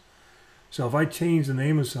symbols. So if I change the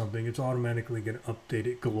name of something, it's automatically going to update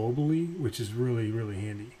it globally, which is really, really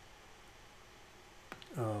handy.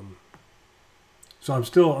 So I'm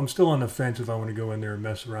still on the fence if I want to go in there and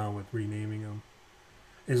mess around with renaming them.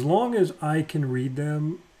 As long as I can read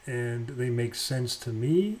them and they make sense to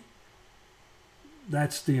me,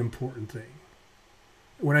 that's the important thing.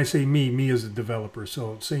 When I say me as a developer,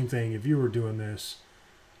 so same thing, if you were doing this,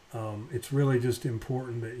 it's really just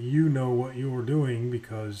important that you know what you're doing,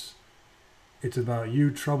 because it's about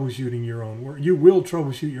you troubleshooting your own work. You will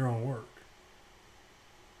troubleshoot your own work.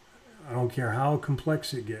 I don't care how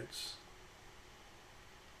complex it gets.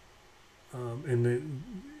 And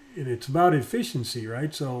it's about efficiency,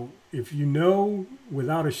 right? So if you know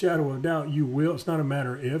without a shadow of a doubt, you will. It's not a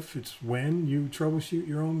matter if, it's when you troubleshoot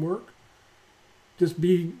your own work. Just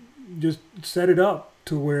set it up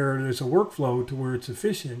to where there's a workflow to where it's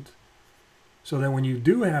efficient, so that when you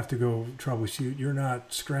do have to go troubleshoot, you're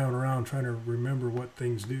not scrounging around trying to remember what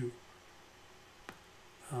things do.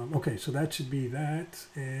 Okay, so that should be that.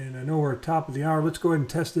 And I know we're at the top of the hour. Let's go ahead and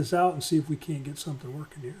test this out and see if we can't get something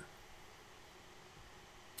working here.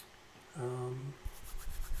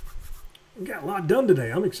 We got a lot done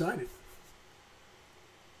today. I'm excited.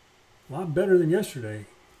 A lot better than yesterday.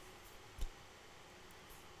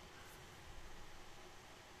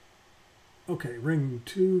 Okay, ring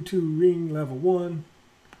 2, ring level 1.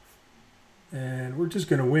 And we're just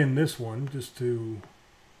going to win this one just to...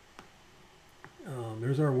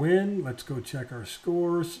 there's our win. Let's go check our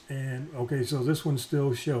scores. And okay, so this one's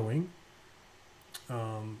still showing. We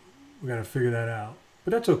got to figure that out.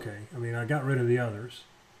 But that's okay. I mean, I got rid of the others.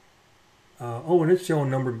 Oh, and it's showing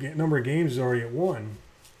number of games is already at 1.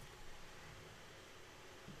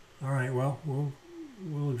 All right, well,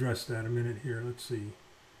 we'll address that in a minute here. Let's see.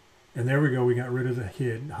 And there we go. We got rid of the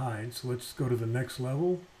hide. So let's go to the next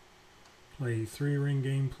level. Play 3-ring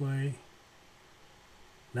gameplay.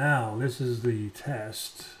 Now, this is the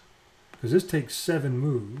test. Because this takes 7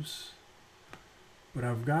 moves. But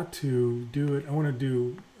I've got to do it. I want to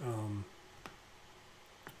do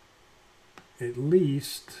at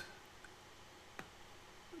least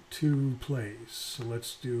 2 plays. So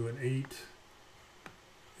let's do an 8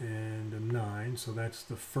 and a 9. So that's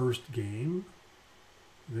the first game.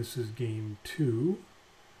 This is game 2.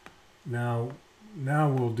 Now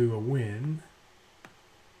we'll do a win.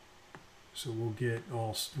 So we'll get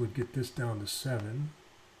this down to 7.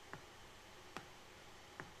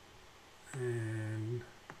 And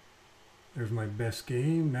there's my best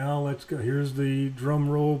game. Now let's go. Here's the drum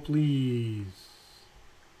roll, please.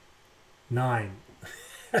 9.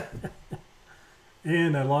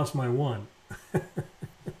 And I lost my 1.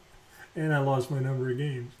 And I lost my number of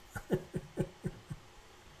games.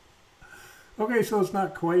 Okay, so it's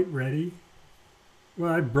not quite ready.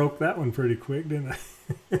 Well, I broke that one pretty quick, didn't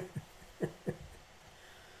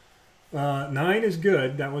I? 9 is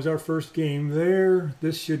good. That was our first game there.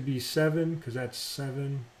 This should be 7, because that's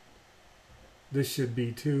 7. This should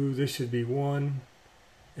be 2. This should be 1.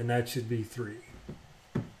 And that should be 3.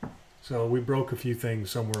 So we broke a few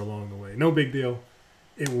things somewhere along the way. No big deal.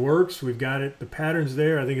 It works. We've got it. The pattern's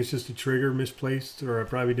there. I think it's just a trigger misplaced, or I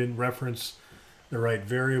probably didn't reference the right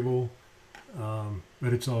variable.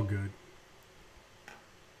 But it's all good.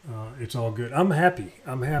 It's all good. I'm happy.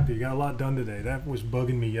 I'm happy. Got a lot done today. That was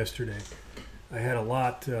bugging me yesterday. I had a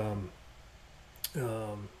lot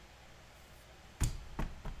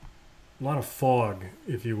of fog,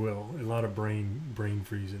 if you will, a lot of brain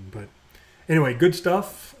freezing. But anyway, good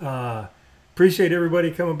stuff. Appreciate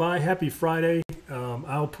everybody coming by. Happy Friday.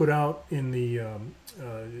 I'll put out in the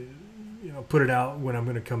put it out when I'm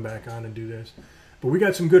going to come back on and do this. But we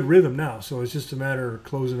got some good rhythm now, so it's just a matter of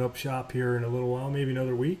closing up shop here in a little while, maybe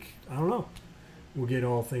another week. I don't know. We'll get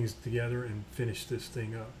all things together and finish this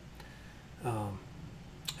thing up.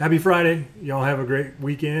 Happy Friday. Y'all have a great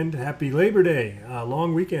weekend. Happy Labor Day.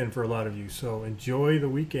 Long weekend for a lot of you, so enjoy the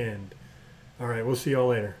weekend. All right, we'll see y'all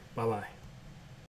later. Bye-bye.